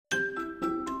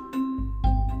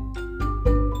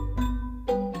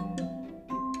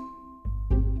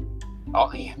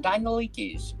I am Daniel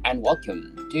Ikis, and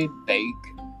welcome to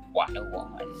Book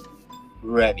 101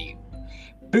 Review.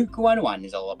 Book 101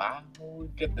 is all about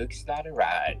the books that I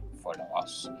read for the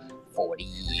last 40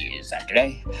 years. And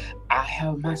today, I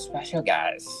have my special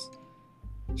guest.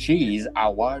 She is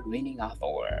award-winning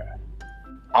author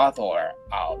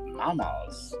of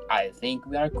Mammals, I Think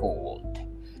We Are Called,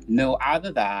 no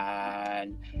other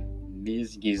than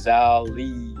Miss Giselle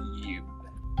Lee.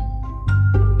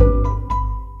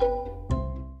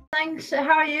 Thanks.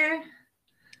 How are you?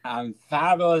 I'm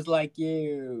fabulous like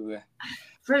you.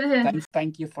 Brilliant.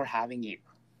 Thank you for having you.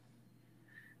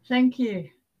 Thank you.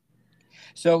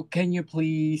 So, can you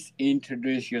please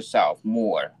introduce yourself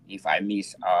more if I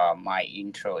miss my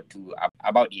intro to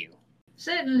about you?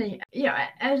 Certainly. Yeah,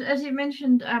 as you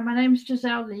mentioned, my name's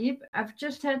Giselle Lieb. I've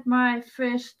just had my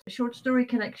first short story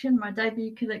collection, my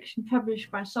debut collection, published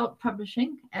by Salt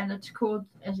Publishing, and it's called,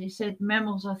 as you said,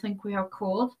 Mammals, I Think We Are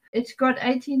Called. It's got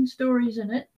 18 stories in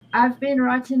it. I've been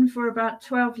writing for about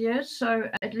 12 years, so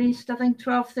at least I think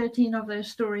 12, 13 of those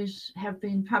stories have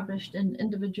been published in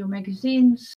individual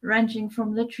magazines, ranging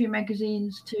from literary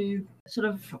magazines to sort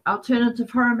of alternative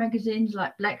horror magazines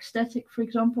like Black Static, for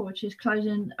example, which is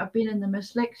closing. I've been in the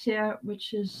Dyslexia,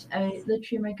 which is a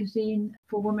literary magazine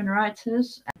for women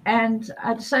writers. And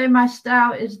I'd say my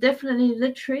style is definitely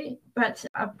literary, but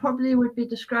I probably would be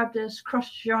described as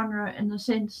cross-genre in the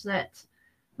sense that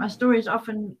my stories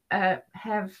often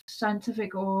have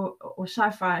scientific or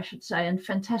sci-fi, I should say, and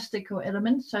fantastical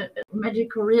elements, so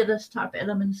magical realist type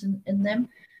elements in them.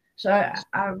 So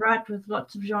I write with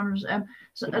lots of genres.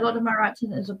 So a lot of my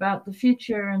writing is about the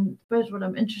future, and I suppose what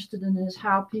I'm interested in is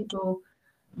how people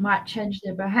might change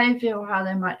their behavior or how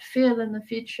they might feel in the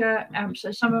future.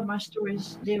 So some of my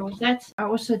stories deal with that. I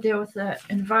also deal with the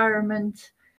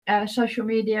environment, social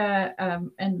media,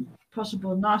 and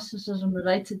possible narcissism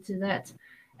related to that,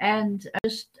 and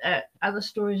just other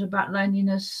stories about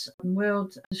loneliness,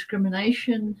 world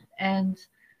discrimination, and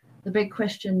the big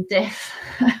question, death,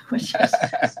 which is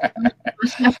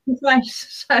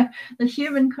sacrifice. So the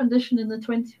human condition in the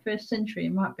 21st century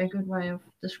might be a good way of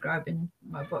describing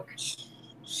my book.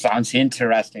 Sounds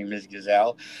interesting, Miss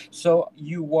Giselle. So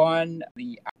you won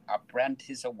the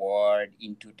Apprentice Award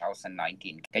in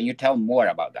 2019. Can you tell more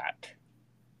about that?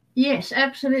 Yes,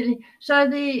 absolutely. So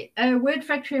the Word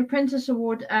Factory Apprentice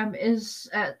Award is,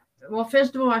 well,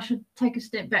 first of all, I should take a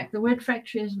step back. The Word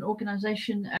Factory is an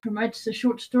organization that promotes the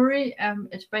short story.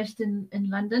 It's based in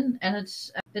London, and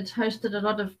it's hosted a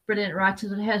lot of brilliant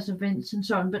writers. It has events and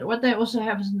so on. But what they also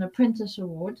have is an Apprentice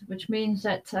Award, which means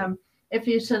that if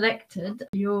you're selected,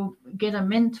 you'll get a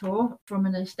mentor from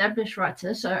an established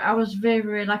writer. So I was very,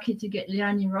 very lucky to get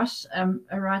Leonie Ross,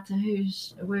 a writer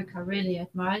whose work I really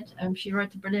admired. She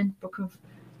wrote a brilliant book of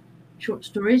short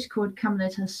stories called Come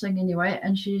Let Us Sing Anyway,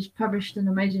 and she's published an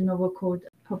amazing novel called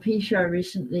Poppy Show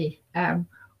recently,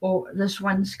 or This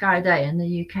One Sky Day in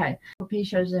the UK. Poppy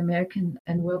Show is the American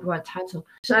and worldwide title.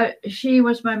 So she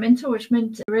was my mentor, which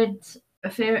meant I read a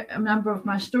fair number of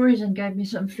my stories and gave me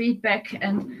some feedback,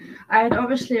 and I had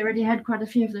obviously already had quite a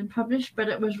few of them published, but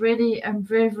it was really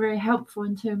very, very helpful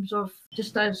in terms of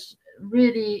just those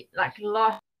really like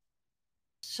last.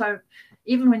 So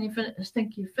even when you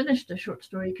think you've finished a short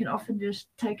story, you can often just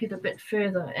take it a bit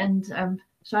further, and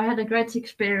so I had a great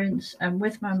experience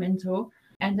with my mentor,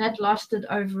 and that lasted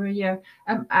over a year.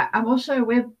 I'm also a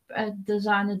web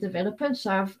designer developer,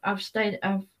 so I'm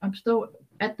still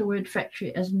at the Word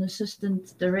Factory as an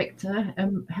assistant director,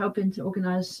 helping to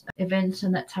organize events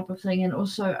and that type of thing. And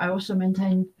also, I also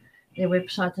maintain their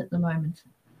website at the moment.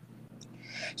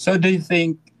 So, do you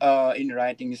think in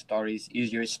writing stories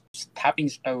is your stepping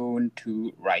stone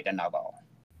to write a novel?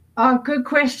 Oh, good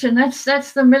question. That's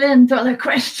the $1 million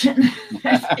question.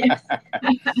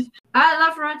 I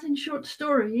love writing short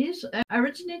stories. I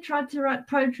originally tried to write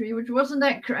poetry, which wasn't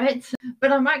that great,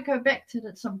 but I might go back to it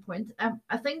at some point.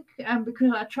 I think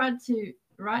because I tried to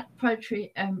write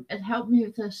poetry, it helped me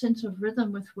with a sense of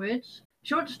rhythm with words.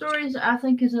 Short stories, I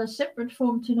think, is a separate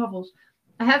form to novels.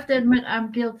 I have to admit I'm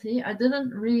guilty. I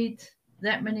didn't read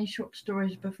that many short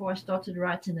stories before I started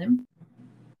writing them.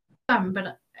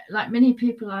 But like many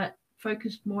people, I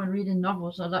focused more on reading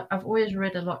novels. I've always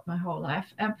read a lot my whole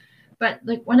life. But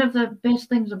one of the best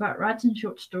things about writing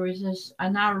short stories is I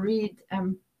now read a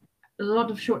lot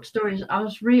of short stories. I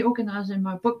was reorganizing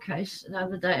my bookcase the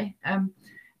other day.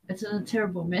 It's in a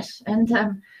terrible mess, and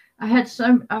I had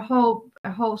a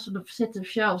whole sort of set of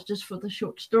shelves just for the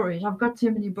short stories. I've got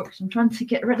too many books. I'm trying to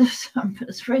get rid of some, but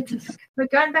it's very difficult.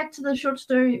 But going back to the short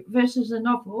story versus the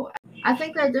novel, I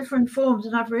think they're different forms,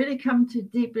 and I've really come to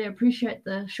deeply appreciate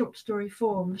the short story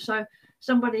form. So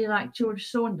somebody like George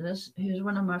Saunders, who's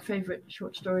one of my favorite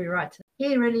short story writers,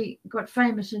 he really got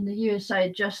famous in the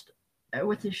USA just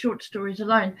with his short stories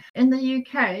alone. In the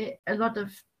UK, a lot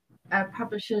of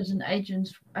publishers and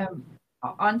agents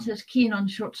aren't as keen on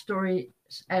short stories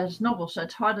as novels, so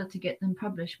it's harder to get them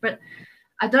published. But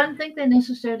I don't think they're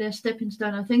necessarily a stepping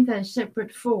stone. I think they're a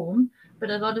separate form, but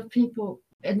a lot of people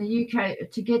in the UK,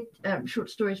 to get short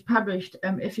stories published,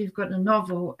 if you've got a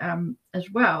novel as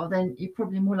well, then you're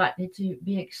probably more likely to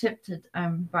be accepted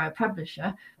by a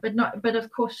publisher. But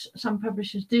of course, some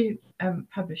publishers do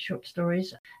publish short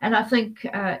stories, and I think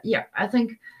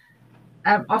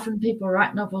often people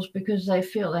write novels because they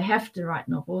feel they have to write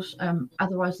novels,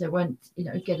 otherwise they won't,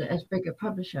 get it as big a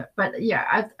publisher. But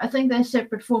yeah, I think they're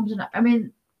separate forms, and I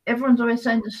mean, everyone's always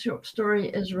saying the short story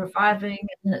is reviving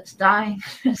and it's dying.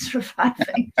 It's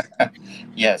reviving.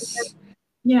 Yes.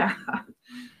 Yeah.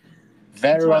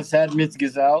 Very well said, Miss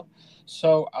Giselle.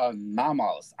 So,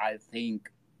 mammals, I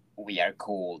think we are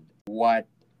called. What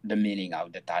the meaning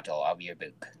of the title of your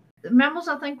book? Mammals,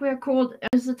 I think we're called,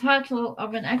 is the title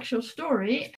of an actual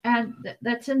story, and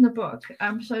that's in the book.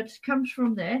 So it comes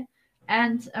from there.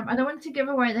 And I don't want to give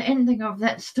away the ending of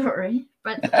that story,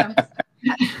 but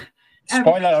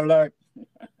spoiler alert.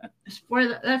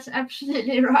 Spoiler, that's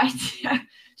absolutely right.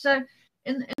 So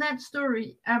in that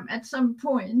story, at some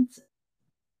point,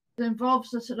 it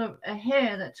involves a sort of a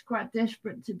hare that's quite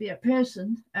desperate to be a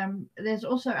person. There's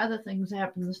also other things that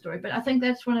happen in the story, but I think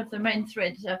that's one of the main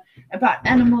threads about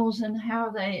animals and how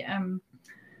they,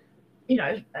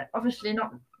 obviously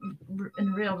not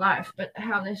in real life, but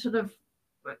how they sort of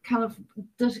kind of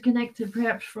disconnected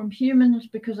perhaps from humans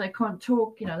because they can't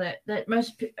talk. That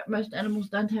most animals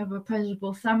don't have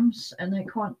opposable thumbs and they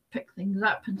can't pick things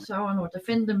up and so on, or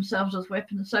defend themselves with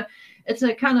weapons. So it's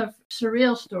a kind of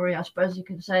surreal story, I suppose you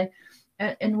could say,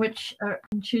 in which a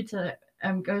tutor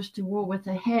goes to war with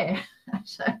a hare.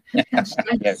 So yes.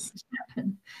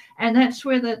 Happen. And that's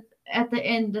where at the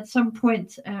end, at some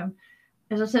point,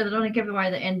 as I said, I don't want to give away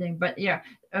the ending, but yeah,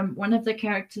 one of the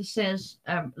characters says,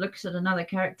 looks at another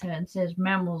character and says,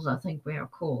 "Mammals, I think we are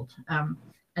called," and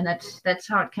that's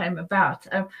how it came about.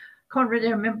 Can't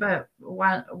really remember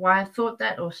why I thought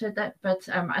that or said that, but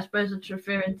I suppose it's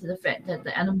referring to the fact that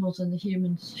the animals and the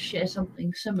humans share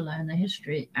something similar in their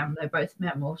history. They're both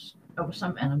mammals, or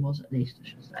some animals at least, I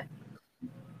should say.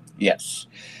 Yes.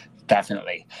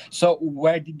 Definitely. So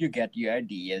where did you get your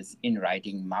ideas in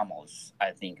writing Mammals,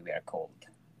 I think we are called?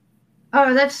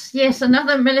 Oh, that's, yes,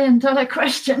 another $1 million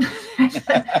question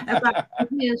about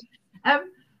ideas.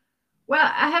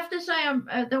 Well, I have to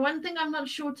say, the one thing I'm not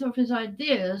short of is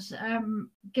ideas,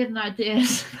 getting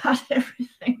ideas about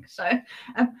everything. So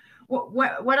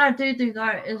what I do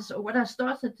though is, or what I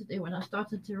started to do when I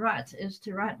started to write, is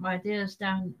to write my ideas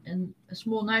down in a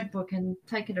small notebook and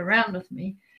take it around with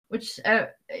me, which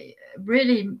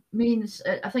really means,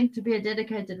 I think, to be a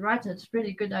dedicated writer, it's a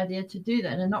really good idea to do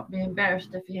that and not be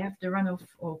embarrassed if you have to run off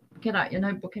or get out your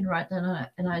notebook and write down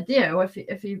an idea. Or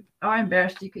if you are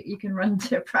embarrassed, you can run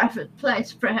to a private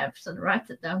place perhaps and write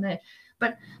it down there.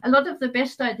 But a lot of the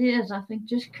best ideas, I think,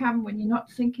 just come when you're not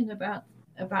thinking about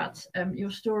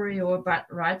your story or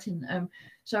about writing.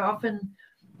 So often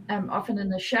in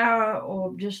the shower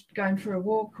or just going for a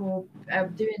walk or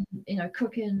doing,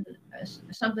 cooking,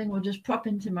 something will just pop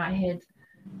into my head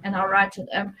and I'll write it.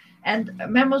 And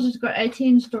Mammals has got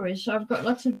 18 stories, so I've got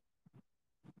lots of,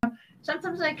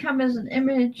 sometimes they come as an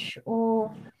image,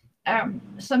 or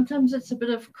sometimes it's a bit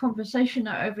of conversation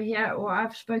over here, or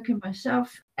I've spoken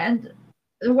myself. And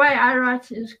the way I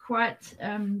write is quite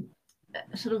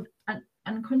sort of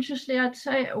unconsciously, I'd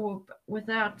say, or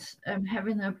without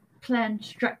having a planned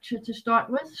structure to start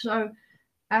with. So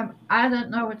I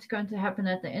don't know what's going to happen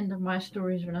at the end of my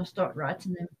stories when I start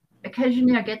writing them.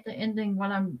 Occasionally I get the ending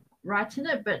while I'm writing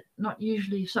it, but not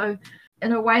usually. So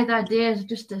in a way, the idea is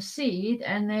just a seed,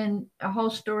 and then a whole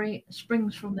story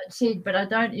springs from that seed, but I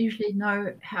don't usually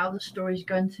know how the story is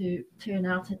going to turn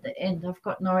out at the end. I've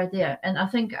got no idea. And I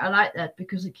think I like that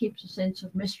because it keeps a sense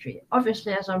of mystery.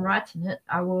 Obviously, as I'm writing it,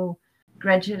 I will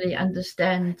gradually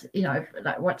understand,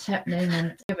 like what's happening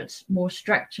and give it more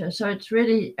structure. So it's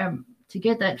really, to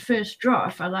get that first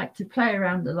draft, I like to play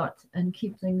around a lot and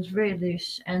keep things very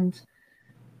loose. And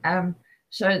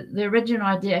so the original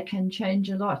idea can change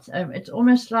a lot. It's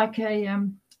almost like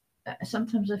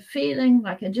sometimes a feeling,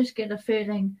 like I just get a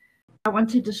feeling I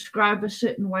want to describe a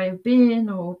certain way of being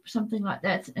or something like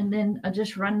that, and then I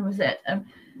just run with it.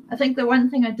 I think the one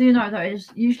thing I do know, though, is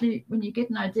usually when you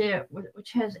get an idea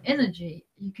which has energy,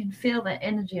 you can feel that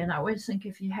energy. And I always think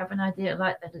if you have an idea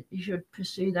like that, you should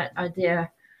pursue that idea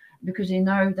because you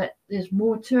know that there's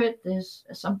more to it. There's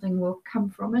something will come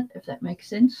from it, if that makes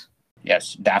sense.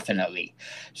 Yes, definitely.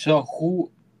 So,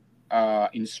 who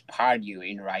inspired you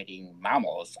in writing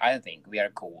mammals? I think we are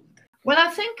cold. Well,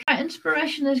 I think my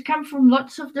inspiration has come from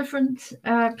lots of different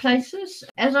places.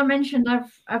 As I mentioned,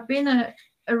 I've been a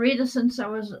reader since I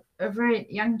was a very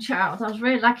young child. I was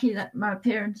very lucky that my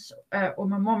parents, or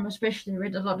my mom especially,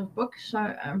 read a lot of books. So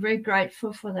I'm very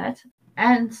grateful for that.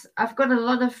 And I've got a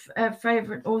lot of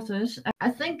favorite authors.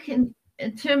 I think in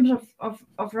terms of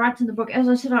writing the book, as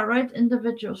I said, I wrote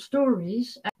individual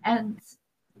stories. And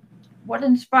what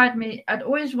inspired me, I'd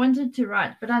always wanted to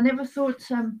write, but I never thought,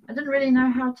 I didn't really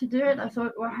know how to do it. I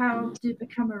thought, well, how do you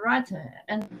become a writer?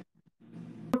 And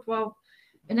well,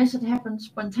 unless it happens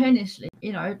spontaneously,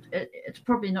 it's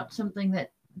probably not something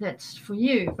that's for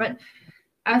you. But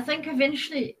I think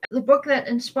eventually the book that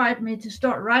inspired me to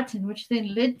start writing, which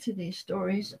then led to these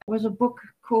stories, was a book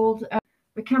called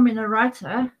Becoming a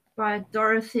Writer by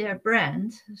Dorothea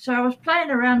Brand. So I was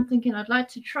playing around thinking I'd like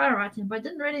to try writing, but I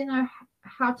didn't really know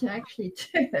how to actually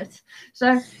do it.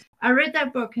 So I read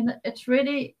that book, and it's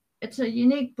a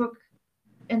unique book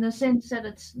in the sense that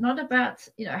it's not about,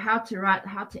 how to write,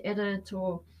 how to edit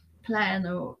or plan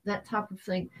or that type of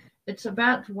thing. It's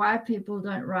about why people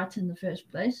don't write in the first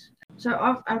place. So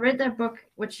I read that book,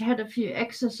 which had a few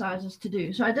exercises to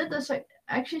do. So I did this. I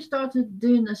actually started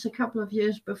doing this a couple of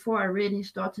years before I really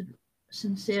started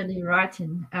sincerely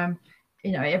writing.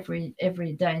 Every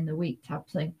day in the week type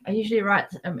thing. I usually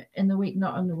write in the week,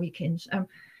 not on the weekends.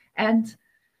 And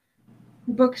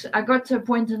the books, I got to a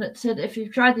point and it said, if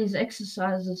you've tried these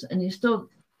exercises and you still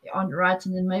aren't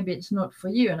writing, then maybe it's not for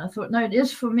you. And I thought, no, it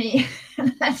is for me.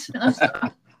 And that's when I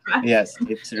started writing. Yes,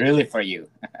 it's really for you.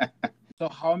 So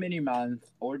how many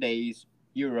months or days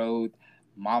you wrote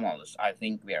Mammals, I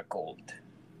Think We Are Cold?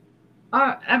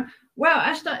 Well,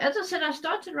 as I said, I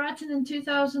started writing in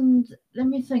 2000. Let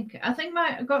me think. I think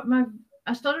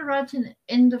I started writing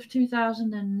end of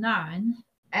 2009,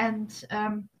 and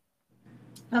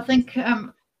I think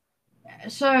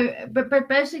but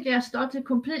basically I started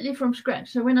completely from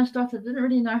scratch. So when I started, I didn't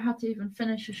really know how to even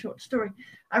finish a short story.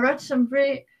 I wrote some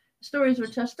very stories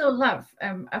which I still love.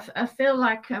 I feel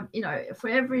like for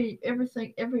every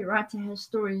writer has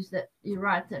stories that you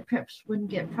write that perhaps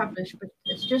wouldn't get published, but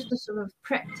it's just a sort of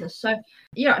practice. So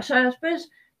so I suppose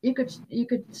you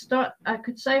could start. I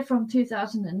could say from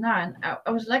 2009.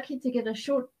 I was lucky to get a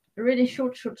really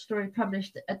short story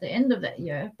published at the end of that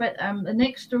year, but the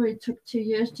next story took 2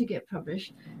 years to get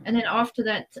published, and then after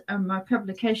that my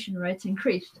publication rate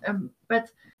increased. But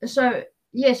so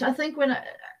yes, I think when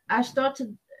I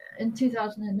started in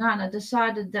 2009, I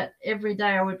decided that every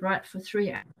day I would write for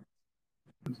 3 hours.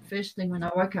 First thing when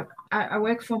I woke up, I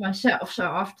work for myself, so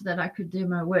after that I could do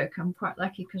my work. I'm quite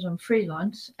lucky because I'm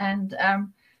freelance, and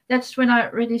that's when I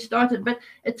really started. But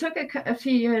it took a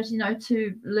few years,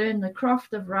 to learn the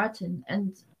craft of writing,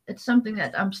 and it's something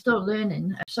that I'm still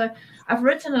learning. So I've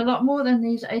written a lot more than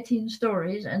these 18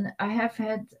 stories, and I have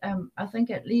had, I think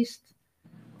at least,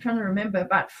 trying to remember,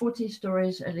 about 40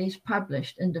 stories at least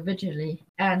published individually.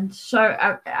 And so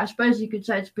I suppose you could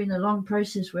say it's been a long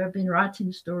process where I've been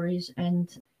writing stories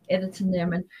and editing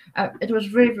them, and it was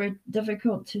very, very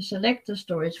difficult to select the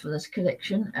stories for this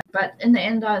collection, but in the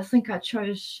end I think I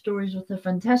chose stories with a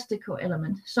fantastical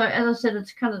element. So as I said,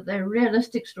 it's kind of, they're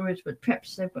realistic stories, but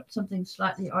perhaps they've got something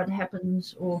slightly odd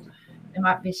happens, or it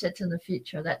might be set in the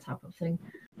future, that type of thing.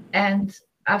 And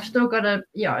I've still got a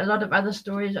lot of other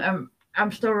stories.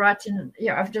 I'm still writing.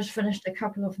 I've just finished a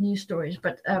couple of new stories,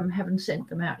 but haven't sent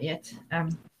them out yet.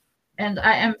 And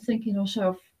I am thinking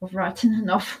also of writing a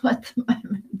novel at the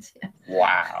moment.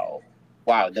 Yeah.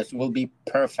 Wow, this will be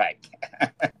perfect.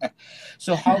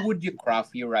 So how would you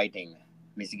craft your writing,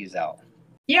 Miss Giselle?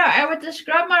 Yeah, I would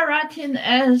describe my writing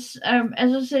as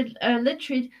I said,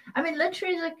 literary. I mean,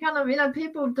 literary is a kind of,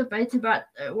 people debate about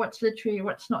what's literary,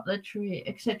 what's not literary,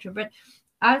 etc. But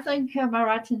I think my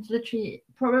writing's literary,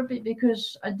 probably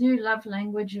because I do love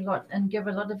language a lot and give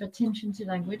a lot of attention to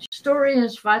language. Story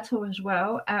is vital as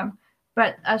well.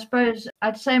 But I suppose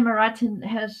I'd say my writing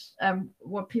has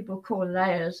what people call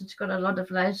layers. It's got a lot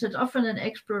of layers. It's often an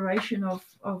exploration of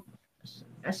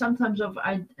sometimes of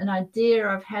an idea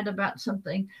I've had about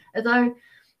something, although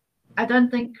I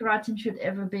don't think writing should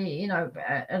ever be,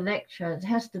 a lecture. It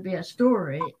has to be a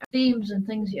story. Themes and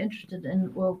things you're interested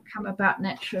in will come about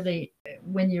naturally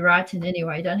when you're writing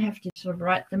anyway. You don't have to sort of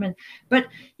write them in. But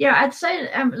yeah, I'd say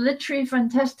literary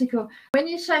fantastical. When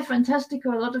you say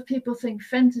fantastical, a lot of people think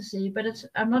fantasy, but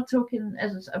I'm not talking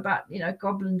as it's about,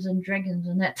 goblins and dragons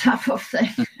and that type of thing.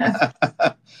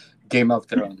 Game of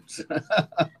Thrones.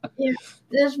 Yeah,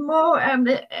 there's more.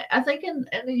 I think in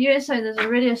the USA there's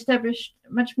already established,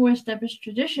 much more established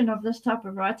tradition of this type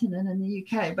of writing than in the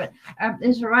UK. But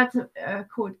there's a writer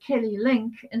called Kelly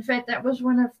Link. In fact, that was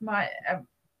one of my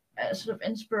sort of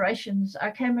inspirations. I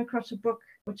came across a book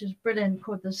which is brilliant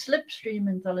called the Slipstream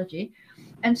Anthology,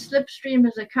 and Slipstream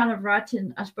is a kind of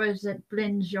writing, I suppose, that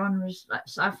blends genres like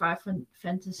sci-fi,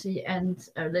 fantasy, and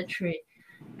literary.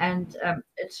 And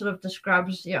it sort of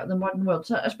describes the modern world.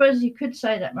 So I suppose you could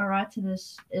say that my writing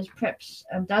is perhaps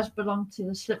does belong to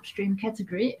the slipstream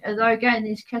category, although again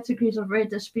these categories are very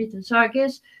disputed. So I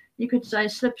guess you could say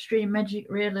slipstream, magic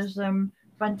realism,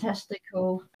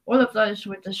 fantastical, all of those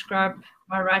would describe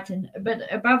my writing. But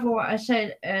above all, I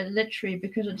say literary,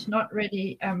 because it's not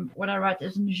really what I write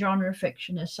isn't genre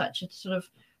fiction as such. It's sort of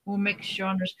more mixed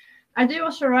genres. I do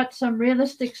also write some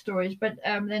realistic stories, but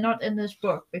they're not in this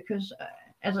book because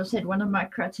as I said, one of my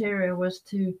criteria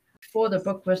for the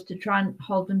book was to try and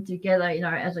hold them together,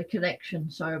 as a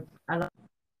collection. So I like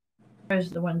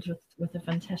those the ones with a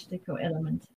fantastical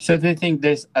element. So do you think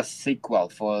there's a sequel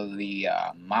for the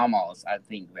mammals? I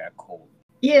think they're called.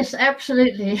 Yes,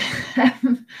 absolutely.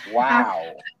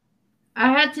 Wow.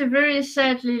 I had to very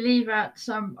sadly leave out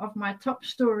some of my top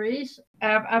stories.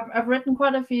 I've written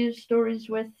quite a few stories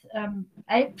with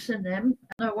apes in them.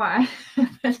 I don't know why.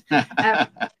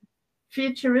 But,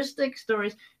 futuristic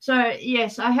stories. So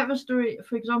yes, I have a story,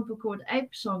 for example, called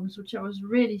Ape Songs, which I was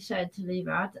really sad to leave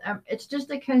out. It's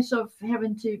just a case of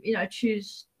having to,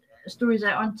 choose stories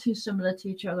that aren't too similar to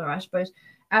each other, I suppose.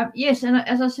 Yes, and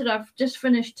as I said, I've just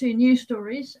finished 2 new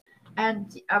stories,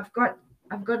 and I've got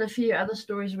a few other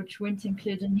stories which weren't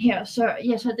included in here. So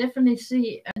yes, I definitely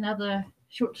see another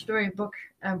short story book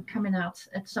coming out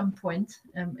at some point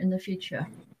in the future.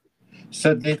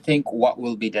 So do you think what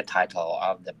will be the title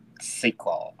of the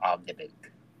sequel of the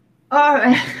book? Oh,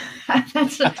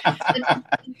 that's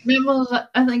mammals.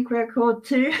 I think we're called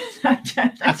too.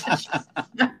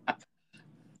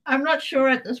 I'm not sure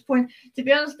at this point. To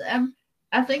be honest,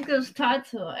 I think this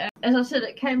title, as I said,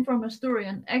 it came from a story,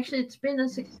 and actually, it's been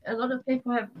a lot of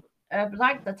people have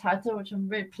liked the title, which I'm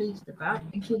very pleased about,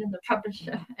 including the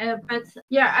publisher. But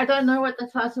yeah, I don't know what the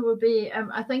title will be.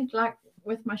 I think like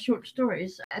with my short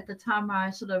stories, at the time I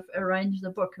sort of arranged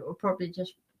the book, it will probably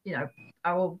just,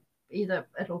 it'll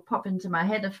pop into my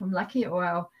head if I'm lucky, or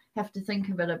I'll have to think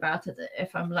a bit about it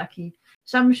if I'm lucky.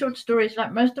 Some short stories,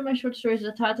 like most of my short stories,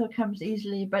 the title comes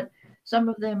easily, but some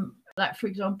of them, like for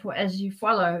example, As You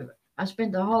Follow, I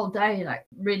spent the whole day like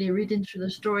really reading through the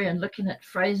story and looking at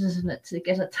phrases in it to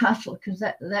get a title, because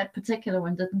that particular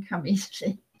one didn't come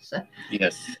easily. So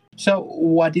yes. So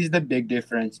what is the big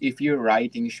difference if you're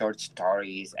writing short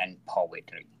stories and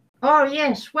poetry? Oh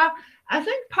yes, well, I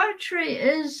think poetry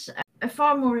is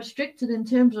far more restricted in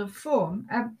terms of form.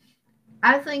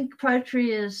 I think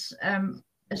poetry is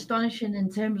astonishing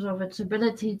in terms of its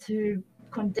ability to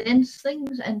condense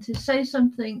things and to say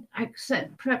something,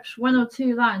 except perhaps 1 or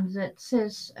 2 lines that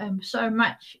says so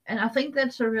much. And I think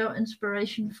that's a real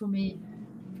inspiration for me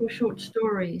for short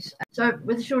stories. So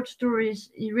with short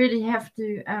stories, you really have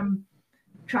to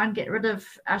try and get rid of,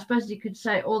 I suppose you could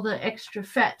say, all the extra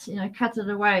fat, cut it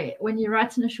away. When you're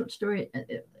writing a short story,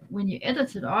 when you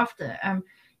edit it after,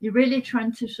 you're really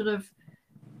trying to sort of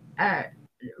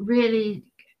really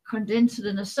condense it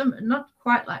in not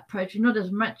quite like poetry, not as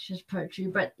much as poetry,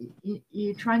 but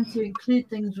you're trying to include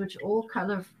things which all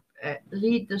kind of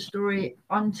lead the story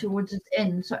on towards its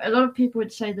end. So a lot of people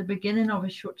would say the beginning of a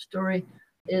short story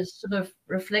is sort of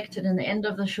reflected in the end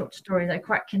of the short story. They're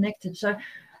quite connected. So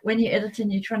when you're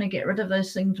editing, you're trying to get rid of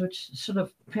those things which sort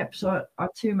of perhaps are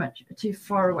too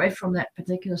far away from that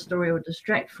particular story or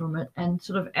distract from it, and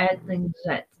sort of add things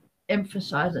that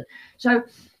emphasize it. So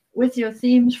with your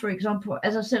themes, for example,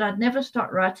 as I said, I'd never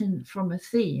start writing from a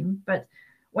theme, but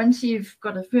once you've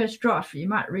got a first draft, you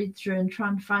might read through and try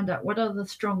and find out what are the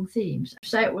strong themes.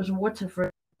 Say it was water, for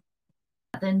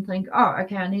then think, oh,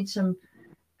 okay, I need some.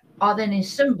 Are there any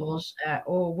symbols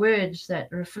or words that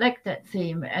reflect that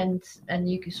theme, and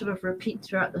you can sort of repeat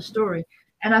throughout the story?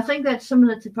 And I think that's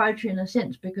similar to poetry in a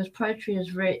sense, because poetry is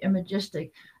very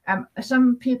imagistic.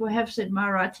 Some people have said my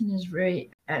writing is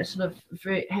very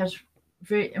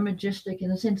very imagistic, in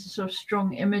the sense of sort of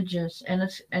strong images, and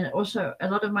also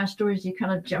a lot of my stories you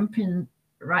kind of jump in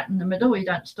right in the middle. You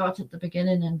don't start at the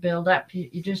beginning and build up.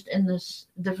 You're just in this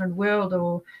different world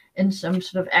or in some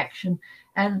sort of action.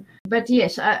 But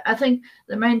yes, I think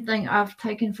the main thing I've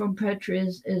taken from poetry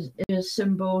is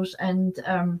symbols, and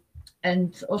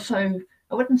also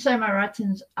I wouldn't say my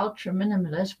writing's ultra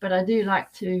minimalist, but I do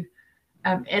like to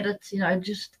edit,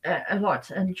 just a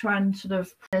lot and try and sort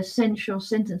of essential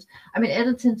sentence. I mean,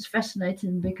 editing's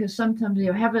fascinating because sometimes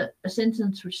you have a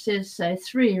sentence which says, say,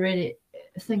 three really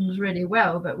things really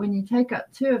well, but when you take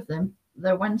out two of them,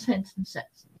 the one sentence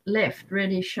that's left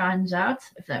really shines out,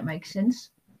 if that makes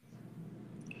sense.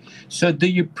 So do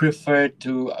you prefer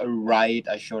to write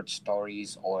short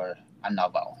stories or a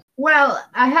novel? Well,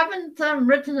 I haven't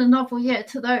written a novel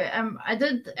yet, although I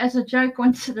did, as a joke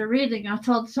once at a reading, I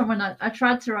told someone I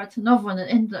tried to write a novel and it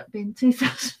ended up being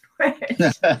 2,000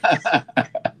 words.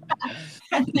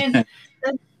 And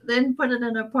then put it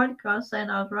in a podcast saying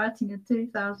I was writing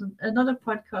another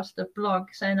podcast, a blog,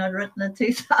 saying I'd written a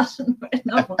 2,000 word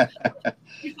novel. It'd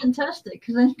be fantastic,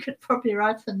 because then you could probably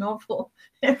write a novel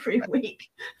every week.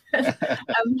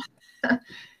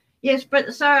 Yes,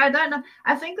 but so I don't know.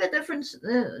 I think the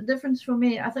difference for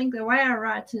me, I think the way I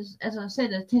write is, as I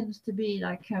said, it tends to be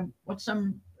like what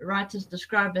some writers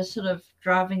describe as sort of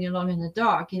driving along in the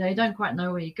dark. You don't quite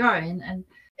know where you're going. And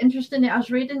interestingly, I'm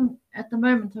reading a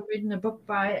book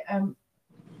by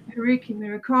Haruki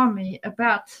Murakami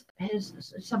about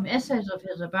some essays of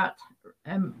his about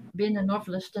being a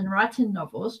novelist and writing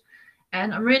novels.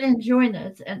 And I'm really enjoying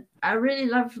it. And I really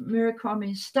love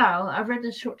Murakami's style. I've read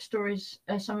his short stories,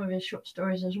 some of his short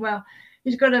stories as well.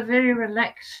 He's got a very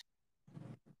relaxed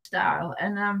style.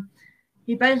 And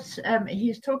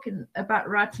he's talking about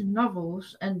writing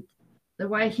novels. And the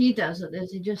way he does it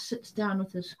is he just sits down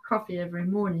with his coffee every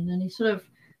morning and he sort of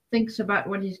thinks about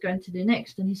what he's going to do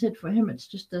next. And he said for him, it's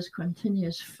just this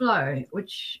continuous flow,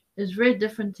 which is very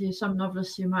different to some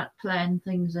novelists who might plan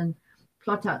things and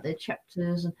plot out their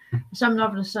chapters, and some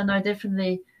novelists I know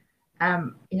definitely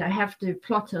have to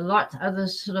plot a lot.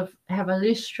 Others sort of have a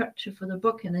loose structure for the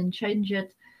book and then change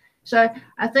it. So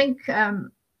I think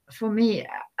for me,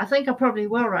 I think I probably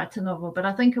will write a novel, but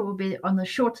I think it will be on the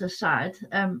shorter side.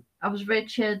 I was very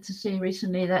cheered to see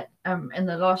recently that in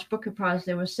the last Booker Prize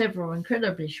there were several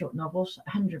incredibly short novels,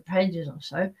 100 pages or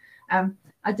so.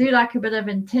 I do like a bit of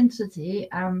intensity.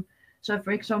 So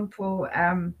for example,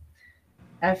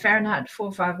 Fahrenheit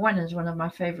 451 is one of my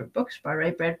favorite books by Ray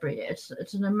Bradbury.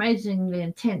 It's an amazingly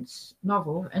intense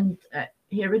novel, and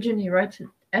he originally wrote it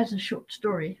as a short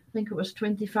story. I think it was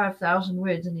 25,000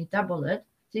 words, and he doubled it.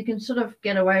 So you can sort of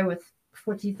get away with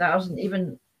 40,000,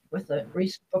 even with a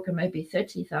recent book of maybe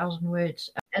 30,000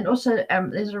 words. And also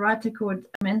there's a writer called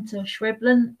Amanda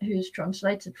Schweblin who's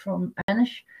translated from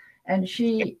Spanish, and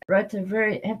she wrote I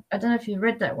don't know if you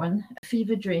read that one,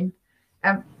 Fever Dream.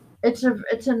 It's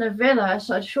a novella,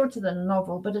 so it's shorter than a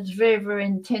novel, but it's very, very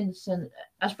intense. And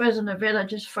I suppose a novella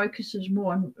just focuses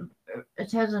more on,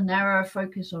 it has a narrower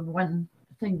focus on one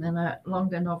thing than a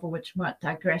longer novel, which might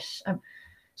digress.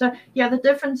 So yeah, the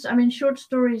difference, I mean, short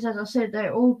stories, as I said, they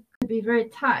all could be very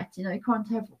tight. You can't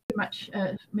have too much,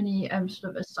 many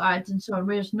sort of asides and so on.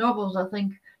 Whereas novels, I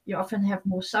think you often have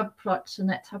more subplots and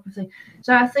that type of thing.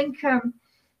 So I think, in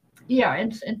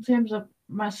terms of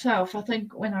myself, I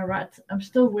think when I write, I'm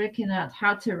still working out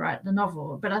how to write the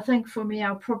novel, but I think for me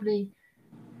I'll probably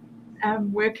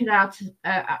work it out.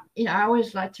 I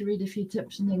always like to read a few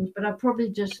tips and things, but I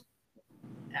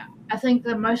think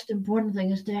the most important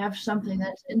thing is to have something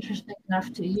that's interesting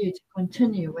enough to you to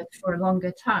continue with for a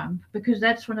longer time, because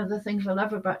that's one of the things I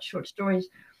love about short stories.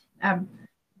 My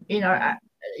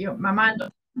mind,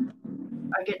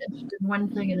 I get interested in one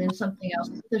thing and then something else.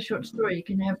 With a short story, you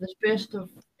can have this burst of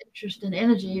interest and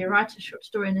energy. You write a short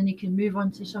story and then you can move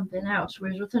on to something else.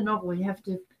 Whereas with a novel, you have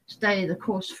to stay the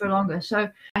course for longer. So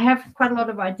I have quite a lot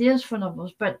of ideas for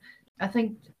novels, but I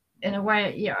think in a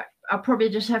way, I'll probably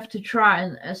just have to try,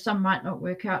 and some might not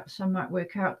work out, some might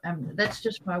work out. That's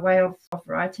just my way of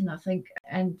writing, I think.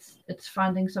 And it's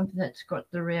finding something that's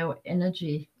got the real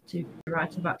energy to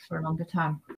write about for a longer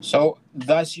time. So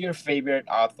does your favorite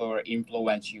author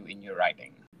influence you in your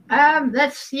writing?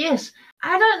 Yes.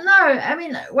 I don't know. I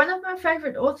mean, one of my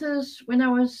favorite authors when I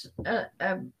was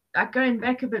going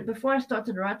back a bit before I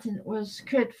started writing was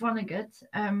Kurt Vonnegut.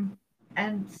 And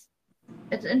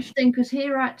it's interesting because he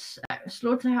writes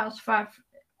Slaughterhouse-Five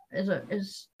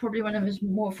is probably one of his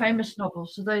more famous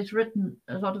novels. So he's written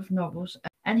a lot of novels,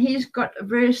 and he's got a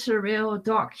very surreal,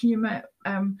 dark humor.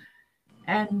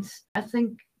 And I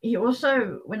think he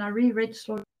also, when I reread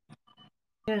Slaughterhouse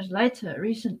years later,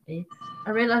 recently, I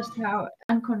realized how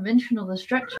unconventional the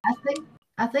structure.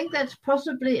 I think that's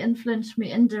possibly influenced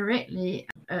me indirectly.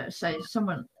 Say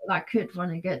someone like Kurt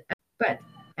Vonnegut,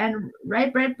 and Ray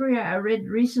Bradbury I read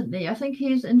recently. I think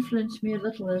he's influenced me a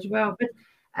little as well. But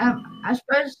I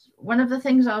suppose one of the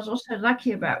things I was also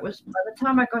lucky about was by the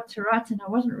time I got to writing, I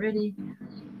wasn't really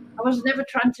I was never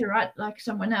trying to write like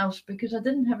someone else because I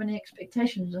didn't have any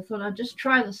expectations. I thought I'd just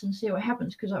try this and see what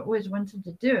happens because I always wanted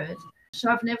to do it.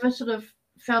 So I've never sort of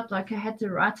felt like I had to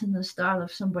write in the style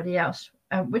of somebody else,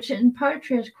 which in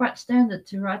poetry is quite standard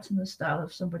to write in the style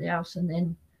of somebody else and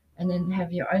then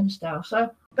have your own style.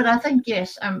 So, but I think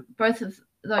yes, both of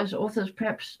those authors,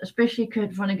 perhaps especially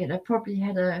Kurt Vonnegut, probably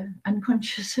had an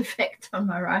unconscious effect on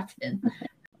my writing.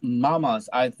 Mamas,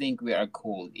 I think we are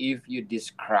cool. If you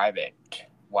describe it,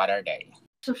 what are they?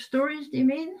 Of stories, do you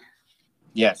mean?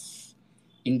 Yes.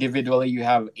 Individually, you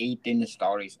have 18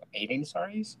 stories. 18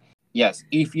 stories? Yes.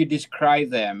 If you describe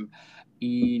them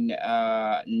in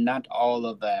not all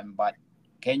of them, but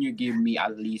can you give me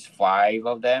at least 5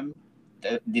 of them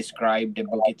that describe the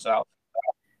book itself?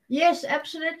 Yes,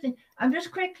 absolutely. I'm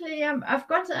just quickly. I've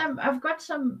got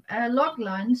some log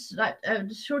lines, like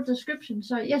short descriptions.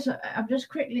 So yes, I'm just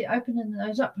quickly opening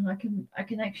those up, and I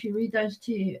can actually read those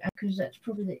to you because that's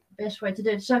probably the best way to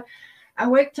do it. So, I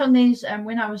worked on these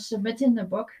when I was submitting the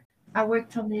book. I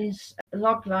worked on these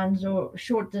log lines or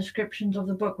short descriptions of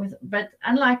the book but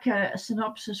unlike a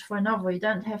synopsis for a novel, you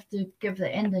don't have to give the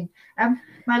ending.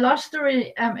 My last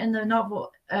story in the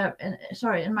novel,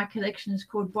 in my collection is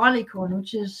called Barleycorn,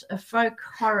 which is a folk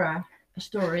horror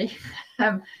story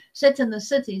set in the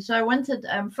city. So I wanted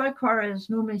folk horror is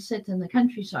normally set in the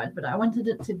countryside, but I wanted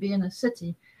it to be in a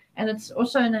city, and it's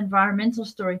also an environmental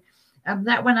story.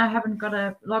 That one I haven't got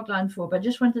a log line for, but I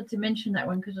just wanted to mention that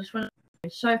one because it's one.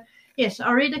 So yes,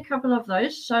 I'll read a couple of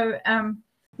those. So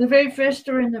the very first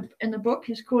story in the book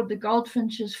is called "The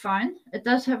Goldfinch is Fine." It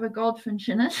does have a goldfinch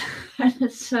in it, and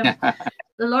it's the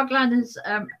logline is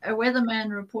a weatherman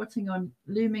reporting on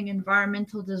looming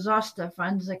environmental disaster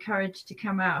finds the courage to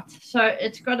come out. So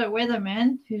it's got a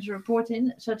weatherman who's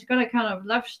reporting. So it's got a kind of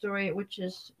love story which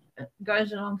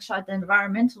goes alongside the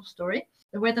environmental story.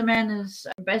 The weatherman is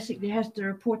basically has to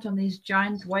report on these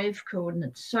giant wave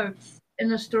coordinates. So in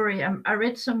the story, I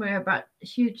read somewhere about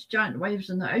huge giant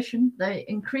waves in the ocean. They're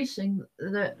increasing.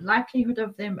 The likelihood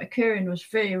of them occurring was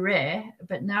very rare,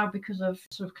 but now because of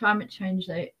sort of climate change,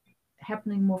 they're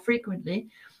happening more frequently.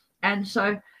 And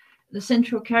so the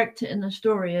central character in the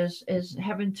story is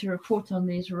having to report on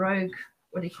these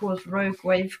what he calls rogue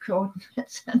wave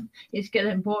coordinates, and he's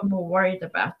getting more and more worried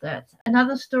about that.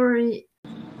 Another story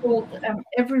called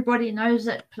Everybody Knows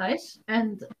That Place,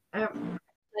 and a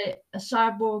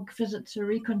cyborg visits a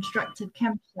reconstructed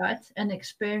campsite and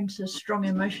experiences strong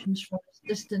emotions from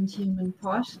his distant human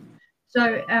past.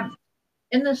 So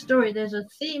in the story, there's a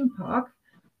theme park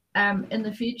in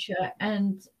the future,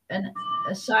 and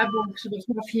a cyborg sort of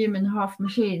half human, half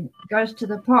machine goes to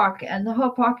the park, and the whole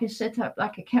park is set up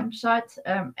like a campsite.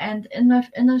 And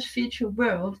in this future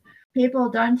world, people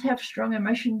don't have strong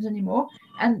emotions anymore.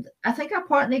 And I think I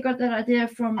partly got that idea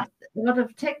from a lot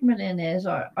of tech millionaires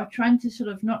are trying to sort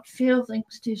of not feel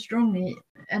things too strongly.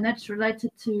 And that's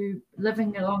related to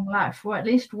living a long life, or at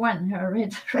least one who I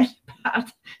read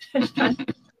about is trying to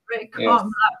be very calm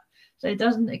life, so he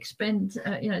doesn't expend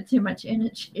too much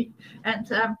energy. And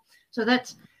so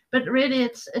that's, but really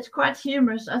it's quite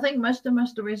humorous. I think most of my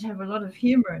stories have a lot of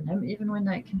humor in them, even when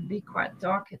they can be quite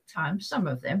dark at times, some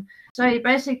of them. So he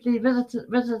basically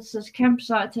visits this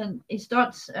campsite, and he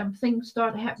starts things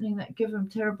start happening that give him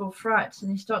terrible frights,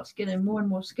 and he starts getting more and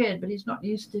more scared, but he's not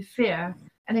used to fear.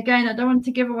 And again, I don't want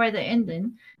to give away the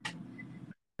ending.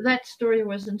 That story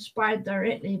was inspired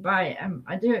directly by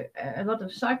I do a lot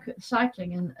of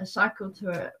cycling, and I cycle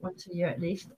to once a year at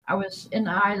least. I was in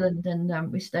Ireland,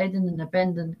 and we stayed in an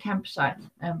abandoned campsite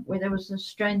where there was a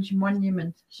strange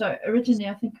monument. So originally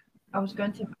I think I was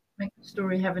going to make the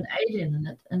story have an alien in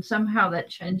it, and somehow that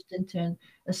changed into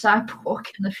a cyborg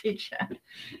in the future.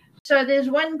 So there's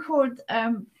one called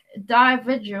Die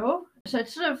Vigil. So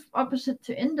it's sort of opposite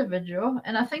to individual,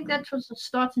 and I think that was the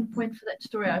starting point for that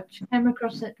story. I came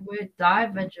across that word "die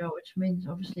vigil," which means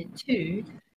obviously two,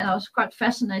 and I was quite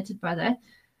fascinated by that.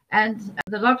 And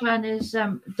the logline is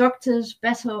doctors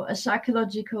battle a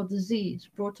psychological disease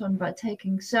brought on by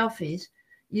taking selfies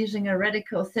using a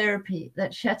radical therapy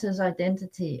that shatters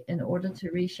identity in order to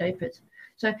reshape it.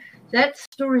 So that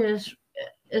story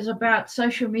is about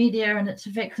social media and its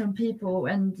effect on people,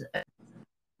 and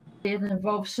it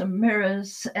involves some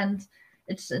mirrors, and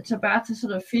it's about a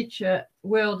sort of future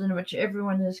world in which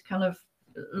everyone is kind of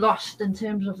lost in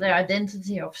terms of their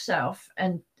identity of self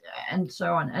and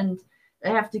so on, and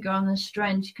they have to go on this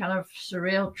strange kind of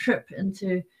surreal trip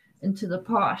into the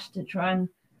past to try and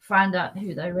find out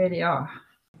who they really are.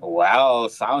 Wow,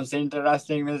 sounds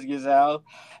interesting, Miss Giselle.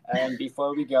 And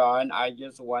before we go on, I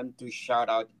just want to shout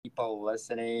out people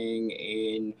listening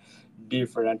in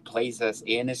different places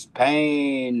in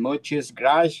Spain. Muchas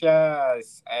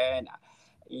gracias. And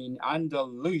in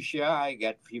Andalusia, I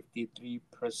get 53%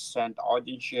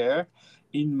 audience share.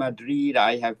 In Madrid,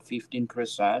 I have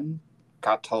 15%.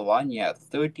 Catalonia,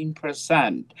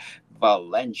 13%.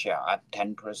 Valencia at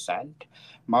 10%.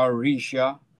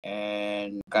 Mauritia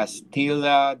and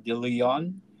Castilla de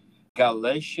Leon,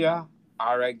 Galicia,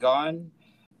 Aragon,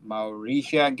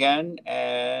 Mauritia again,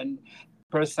 and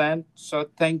percent. So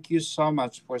thank you so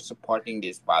much for supporting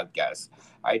this podcast.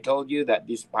 I told you that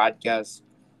this podcast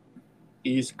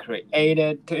is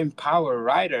created to empower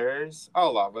writers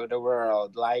all over the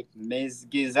world, like Miss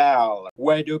Giselle.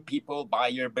 Where do people buy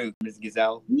your book, Miss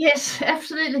Giselle? Yes,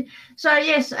 absolutely. So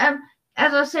yes,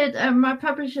 as I said, my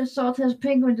publisher Salt has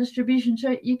Penguin distribution,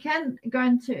 so you can go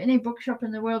into any bookshop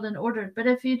in the world and order it. But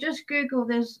if you just Google,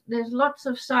 there's lots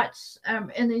of sites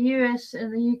in the US,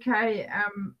 in the UK,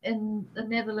 in the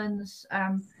Netherlands,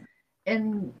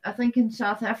 in I think in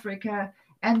South Africa,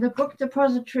 and the Book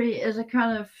Depository is a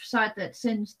kind of site that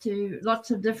sends to lots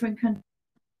of different countries,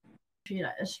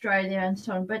 like Australia and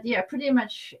so on. But yeah, pretty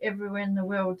much everywhere in the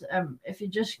world. If you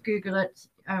just Google it,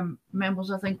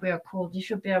 Mammals, I think we are called, you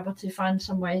should be able to find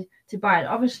some way to buy it.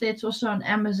 Obviously, it's also on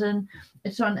Amazon.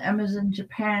 It's on Amazon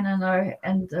Japan, I know,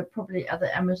 and probably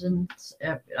other Amazons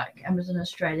like Amazon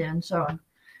Australia and so on.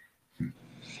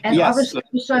 And Yes. obviously,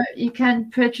 also you can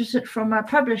purchase it from a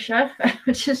publisher,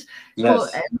 which is called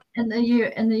in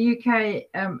the UK,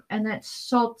 and that's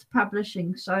Salt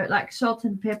Publishing. So like Salt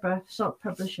and Pepper, Salt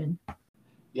Publishing.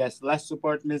 Yes, let's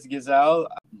support Miss Giselle.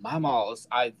 Mammals,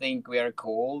 I think we are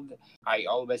called. I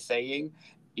always saying,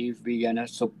 if we're gonna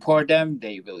support them,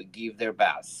 they will give their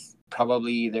best.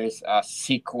 Probably there's a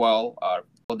sequel or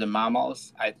the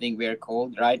Mammals. I think we are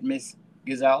called, right, Miss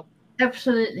Giselle?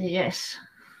 Absolutely, yes.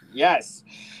 Yes.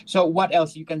 So what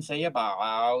else you can say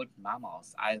about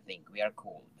Mammals? I think we are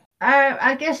called.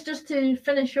 I guess just to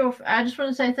finish off, I just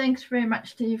want to say thanks very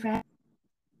much to you for having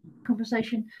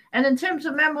conversation. And in terms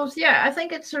of Mammals, yeah, I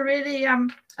think it's a really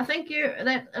I think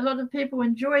that a lot of people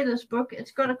enjoy this book.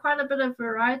 It's got quite a bit of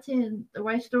variety in the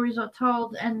way stories are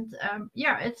told, and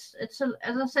yeah, it's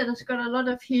as I said, it's got a lot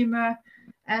of humor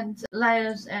and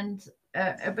layers and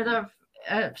a bit of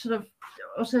sort of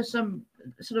also some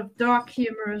sort of dark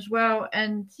humor as well.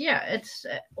 And yeah, it's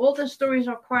all the stories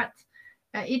are quite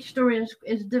each story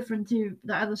is different to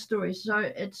the other stories, so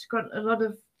it's got a lot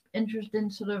of interest in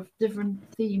sort of different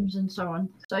themes and so on.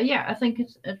 So yeah, I think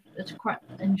it's quite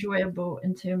enjoyable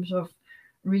in terms of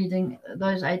reading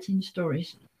those 18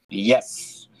 stories.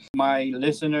 Yes. My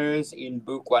listeners in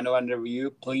Book 101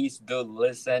 Review, please do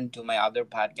listen to my other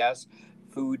podcast,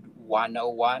 Food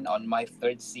 101, on my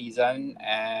third season.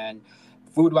 And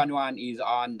Food 101 is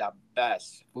on the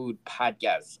best food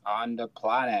podcast on the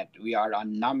planet. We are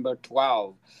on number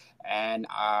 12. And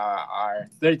our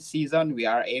third season, we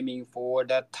are aiming for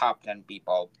the top 10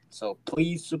 people. So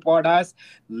please support us.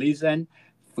 Listen,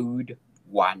 Food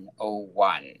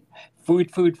 101.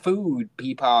 Food,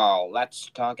 people. Let's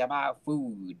talk about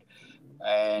food.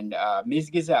 And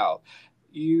Miss Giselle,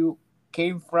 you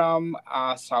came from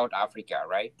South Africa,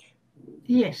 right?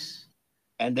 Yes.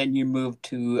 And then you moved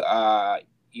to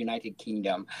United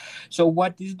Kingdom. So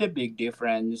what is the big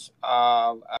difference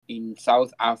in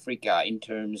South Africa in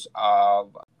terms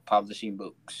of publishing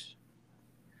books?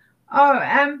 Oh,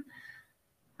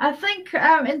 I think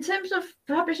in terms of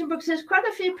publishing books, there's quite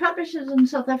a few publishers in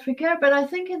South Africa, but I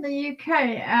think in the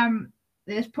UK,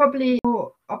 there's probably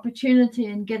more opportunity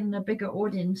in getting a bigger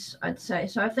audience, I'd say.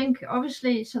 So I think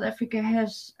obviously South Africa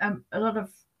has a lot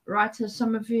of writers,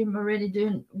 some of whom are really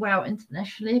doing well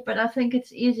internationally, but I think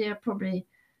it's easier probably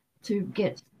to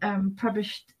get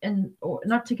published or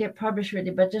not to get published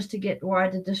really, but just to get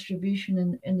wider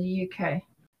distribution in the UK.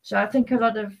 So I think a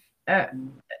lot of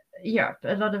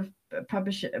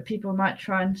publisher people might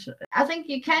try and I think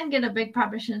you can get a big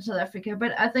publisher in South Africa,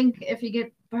 but I think if you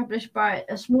get published by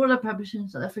a smaller publisher in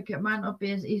South Africa, it might not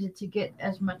be as easy to get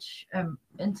as much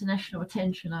international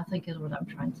attention, I think is what I'm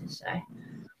trying to say.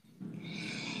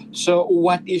 So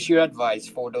what is your advice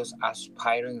for those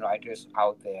aspiring writers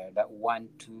out there that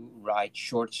want to write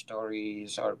short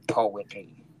stories or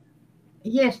poetry?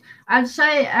 Yes, I'd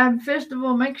say first of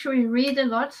all, make sure you read a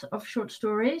lot of short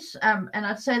stories, and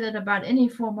I'd say that about any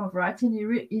form of writing,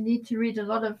 you need to read a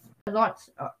lot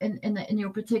in your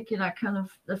particular kind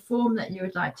of the form that you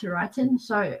would like to write in.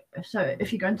 So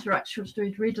if you're going to write short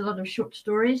stories, read a lot of short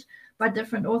stories by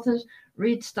different authors.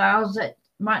 Read styles that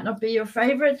might not be your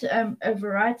favorite, a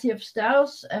variety of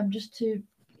styles, just to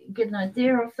get an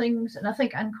idea of things, and I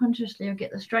think unconsciously you'll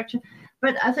get the structure.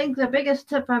 But I think the biggest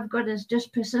tip I've got is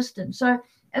just persistence. So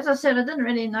as I said, I didn't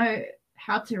really know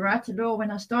how to write at all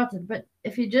when I started. But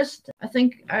if you just, I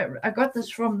think I got this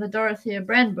from the Dorothea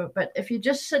Brand book, but if you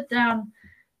just sit down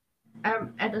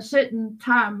at a certain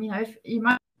time, you know, if you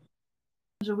might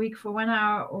a week for 1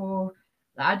 hour, or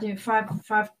I do five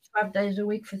days a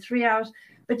week for 3 hours,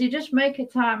 but you just make a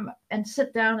time and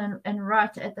sit down and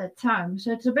write at that time.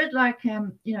 So it's a bit like,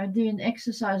 you know, doing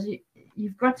exercise.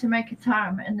 You've got to make a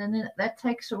time, and then that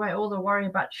takes away all the worry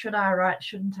about should I write,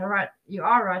 shouldn't I write. You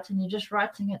are writing, you're just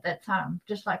writing at that time,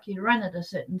 just like you run at a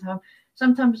certain time.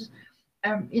 Sometimes,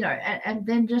 you know, and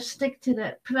then just stick to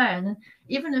that plan. And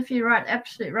even if you write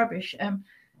absolute rubbish,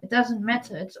 it doesn't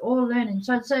matter. It's all learning.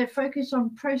 So I'd say focus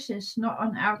on process, not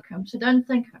on outcome. So don't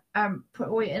think, put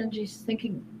all your energies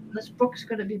thinking this book's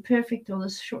got to be perfect, or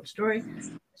this short story,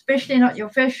 especially not your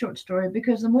first short story,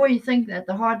 because the more you think that,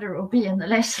 the harder it will be and the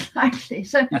less likely.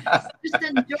 So just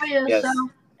enjoy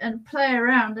yourself and play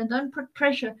around, and don't put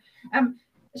pressure.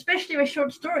 Especially with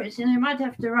short stories, you know, you might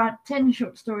have to write 10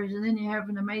 short stories and then you have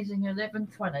an amazing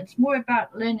 11th one. It's more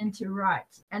about learning to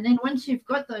write. And then once you've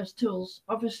got those tools,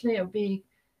 obviously it'll be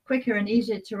quicker and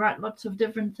easier to write lots of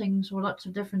different things or lots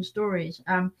of different stories.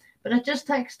 But it just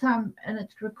takes time, and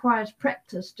it requires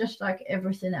practice, just like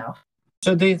everything else.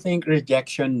 So do you think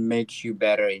rejection makes you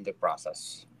better in the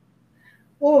process?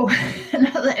 Oh,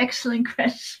 another excellent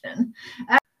question.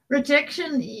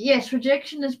 Rejection, yes,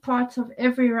 rejection is part of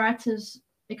every writer's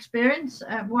experience.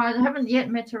 While I haven't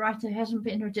yet met a writer who hasn't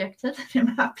been rejected, there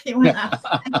might be one out.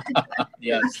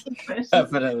 Yes,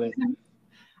 definitely.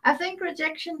 I think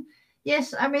rejection,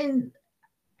 yes, I mean,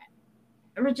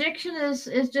 rejection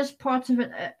is just part of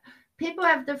it. People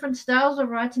have different styles of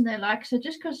writing they like. So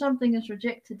just because something is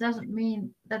rejected doesn't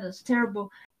mean that it's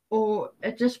terrible, or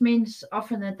it just means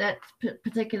often that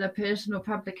particular person or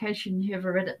publication,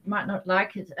 whoever read it, might not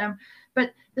like it.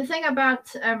 But the thing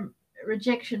about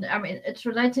rejection, I mean, it's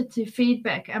related to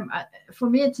feedback. For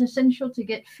me, it's essential to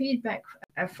get feedback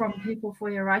from people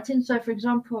for your writing. So, for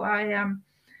example, I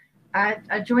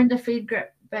joined a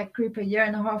feedback group a year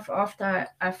and a half after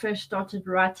I first started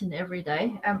writing every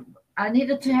day. I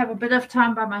needed to have a bit of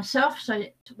time by myself, so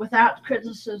without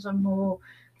criticism or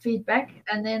feedback.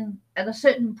 And then at a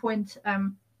certain point,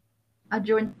 I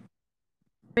joined,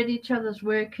 read each other's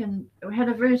work, and we had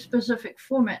a very specific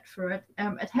format for it.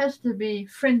 It has to be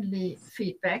friendly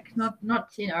feedback, not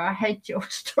you know, I hate your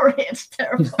story, it's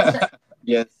terrible.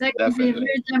 Yes, that can be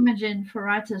very damaging for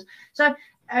writers. So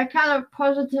a kind of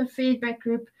positive feedback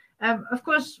group. Of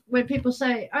course, when people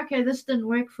say, okay, this didn't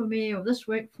work for me, or this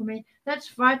worked for me, that's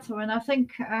vital. And I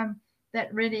think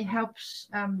that really helps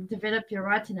develop your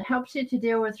writing. It helps you to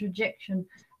deal with rejection,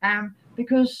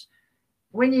 because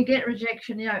when you get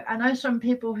rejection, you know, I know some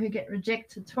people who get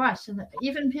rejected twice, and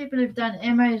even people who've done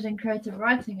MAs in creative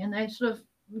writing, and they sort of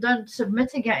don't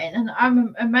submit again. And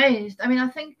I'm amazed. I mean, I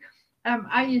think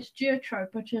I use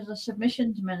Geotrope, which is a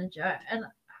submissions manager, and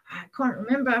I can't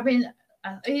remember. I mean,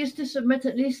 I used to submit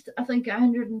at least, I think,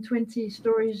 120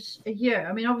 stories a year.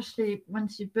 I mean, obviously,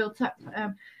 once you've built up.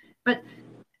 But,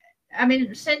 I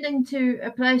mean, sending to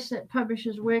a place that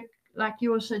publishes work like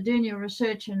yours, so doing your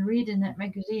research and reading that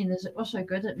magazine is also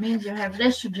good. It means you have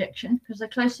less rejection, because the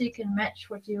closer you can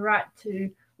match what you write to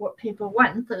what people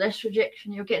want, the less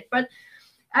rejection you'll get. But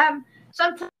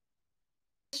sometimes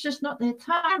it's just not their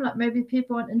time. Like maybe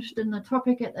people aren't interested in the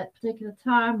topic at that particular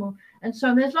time, and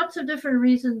so there's lots of different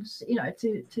reasons, you know,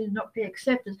 to not be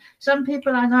accepted. Some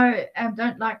people I know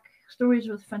don't like stories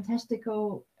with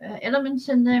fantastical elements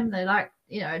in them. They like,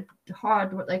 you know,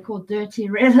 hard, what they call dirty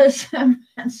realism,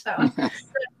 and so on.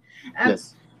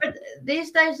 Yes. But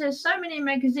these days there's so many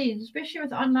magazines, especially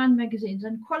with online magazines,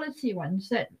 and quality ones,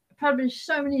 that publish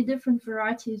so many different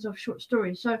varieties of short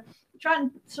stories. So try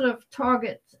and sort of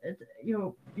target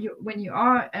your when you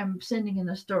are sending in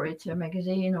a story to a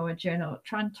magazine or a journal,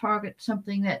 try and target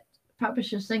something that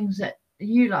publishes things that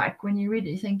you like. When you read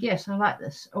it, you think, yes, I like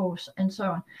this, or and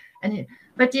so on.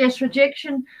 But yes,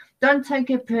 rejection, don't take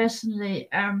it personally.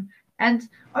 And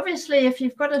obviously, if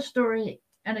you've got a story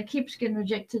and it keeps getting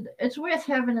rejected, it's worth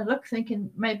having a look, thinking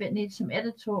maybe it needs some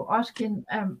edit, or asking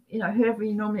you know, whoever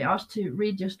you normally ask to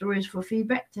read your stories for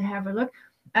feedback, to have a look.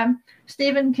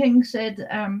 Stephen King said,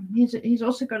 he's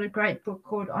also got a great book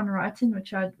called On Writing,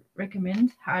 which I'd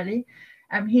recommend highly.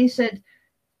 He said,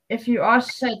 if you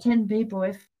ask, say, 10 people,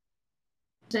 if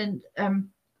 9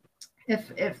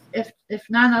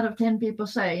 out of 10 people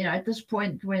say, you know, at this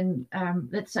point, when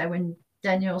let's say when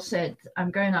Daniel said,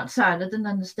 I'm going outside, I didn't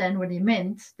understand what he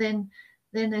meant, then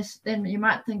you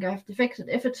might think I have to fix it.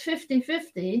 If it's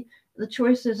 50-50, the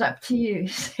choice is up to you.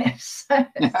 So,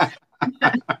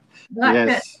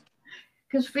 yes,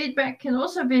 because feedback can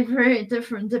also be very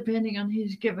different depending on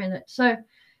who's giving it. So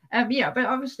Yeah, but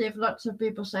obviously, if lots of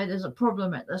people say there's a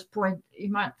problem at this point,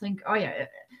 you might think, oh yeah.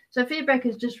 So feedback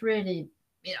is just really,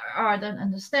 oh, I don't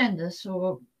understand this,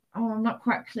 or oh, I'm not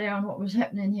quite clear on what was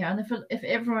happening here. And if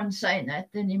everyone's saying that,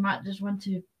 then you might just want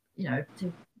to,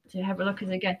 to have a look at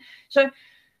it again. So,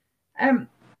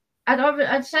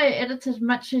 I'd say edit as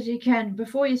much as you can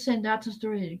before you send out a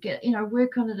story. Get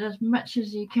work on it as much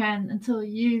as you can until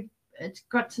it's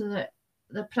got to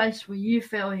the place where you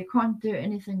feel you can't do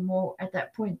anything more at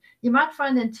that point. You might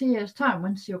find in 2 years' time,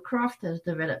 once your craft has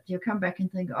developed, you'll come back and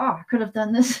think, oh, I could have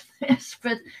done this,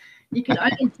 but you can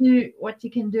only do what you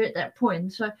can do at that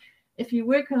point. So if you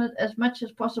work on it as much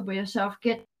as possible yourself,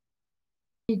 you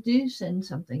do send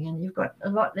something and you've got a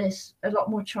lot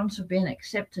more chance of being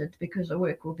accepted because the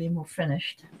work will be more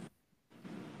finished.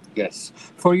 Yes.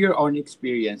 For your own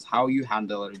experience, how you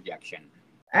handle rejection?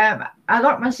 I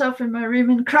lock myself in my room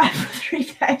and cry for 3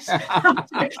 days.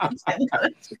 That's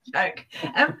a joke.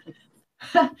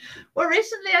 Well,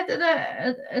 recently I did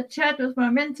a chat with my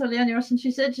mentor, Leonie Ross, and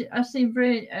she said I seem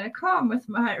very calm with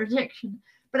my rejection.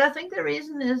 But I think the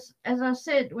reason is, as I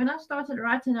said, when I started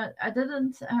writing, I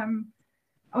didn't.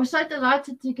 I was so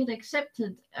delighted to get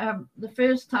accepted. The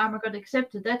first time I got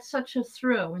accepted, that's such a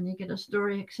thrill when you get a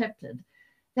story accepted.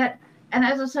 And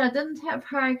as I said, I didn't have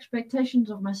high expectations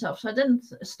of myself. So I didn't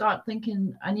start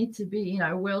thinking I need to be,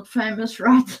 world famous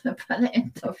writer by the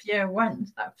end of year one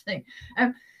type thing.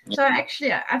 So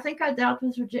actually, I think I dealt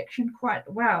with rejection quite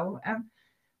well.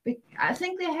 I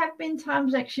think there have been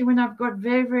times actually when I've got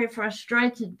very, very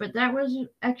frustrated, but that was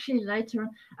actually later on.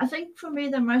 I think for me,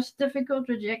 the most difficult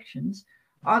rejections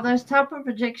are those type of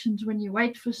rejections when you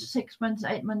wait for 6 months,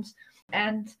 8 months,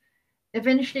 and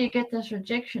eventually you get this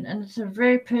rejection, and it's a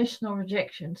very personal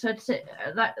rejection. So it's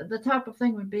like the type of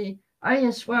thing would be, oh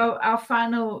yes, well, our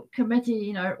final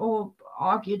committee, all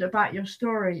argued about your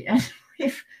story, and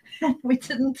we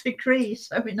didn't agree,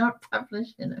 so we're not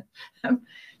publishing it.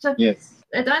 So yes,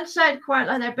 I don't say it quite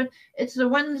like that, but it's the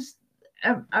ones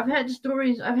I've had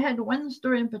stories. I've had one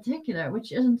story in particular,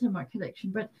 which isn't in my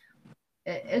collection, but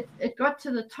it got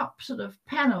to the top sort of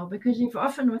panel, because you've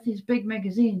often with these big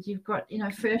magazines, you've got,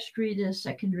 first readers,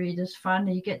 second readers,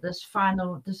 finally you get this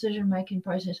final decision-making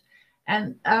process.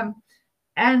 And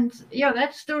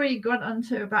that story got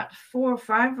onto about 4 or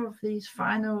 5 of these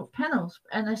final panels,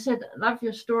 and they said, love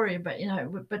your story, but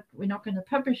but we're not going to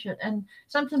publish it. And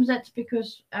sometimes that's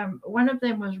because one of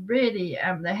them was really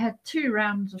they had 2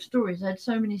 rounds of stories. They had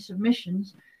so many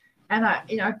submissions, and I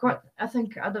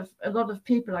think out of a lot of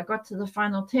people, I got to the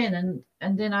final 10,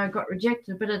 and then I got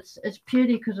rejected. But it's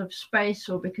purely because of space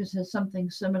or because there's something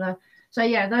similar. So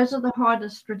yeah, those are the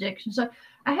hardest rejections. So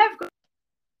I have got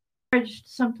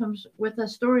sometimes with a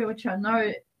story which I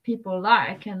know people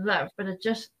like and love, but it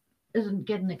just isn't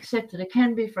getting accepted. It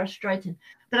can be frustrating,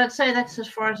 but I'd say that's as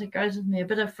far as it goes with me, a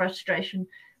bit of frustration.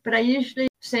 But I usually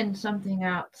send something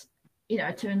out,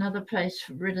 to another place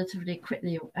relatively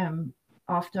quickly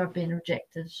after I've been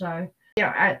rejected. So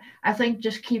yeah, I think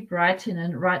just keep writing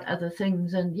and write other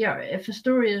things, and if a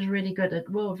story is really good, it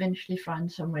will eventually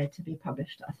find somewhere to be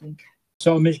published, I think.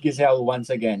 So, Ms. Giselle,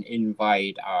 once again,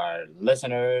 invite our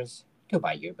listeners to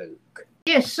buy your book.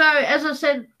 Yes, so as I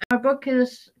said, my book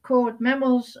is called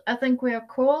Mammals, I Think We Are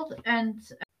Called, and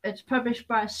it's published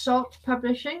by Salt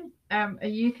Publishing, a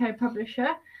UK publisher.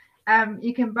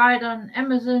 You can buy it on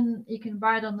Amazon, you can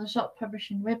buy it on the Salt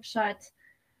Publishing website,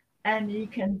 and you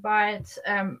can buy it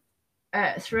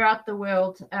throughout the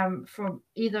world from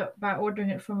either by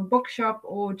ordering it from a bookshop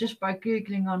or just by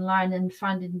Googling online and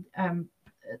finding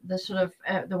the sort of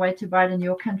the way to buy it in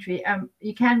your country.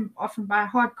 You can often buy a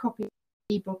hard copy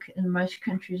ebook in most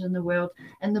countries in the world,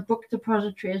 and the Book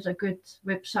Depository is a good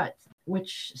website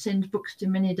which sends books to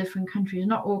many different countries,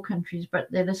 not all countries,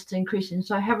 but their list is increasing.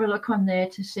 So have a look on there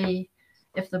to see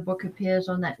if the book appears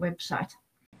on that website.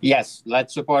 Yes,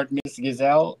 let's support Ms.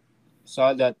 Giselle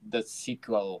so that the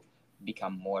sequel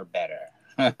become more better.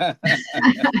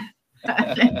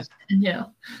 Yeah.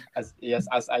 As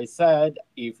I said,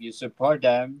 if you support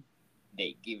them,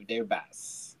 they give their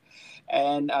best.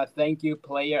 And thank you,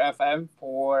 Player FM,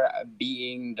 for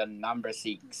being the number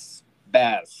 6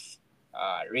 best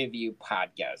review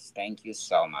podcast. Thank you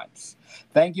so much.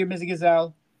 Thank you, Ms.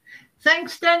 Giselle.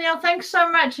 Thanks, Daniel. Thanks so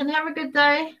much, and have a good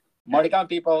day. More to come,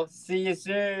 people. See you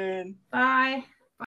soon. Bye.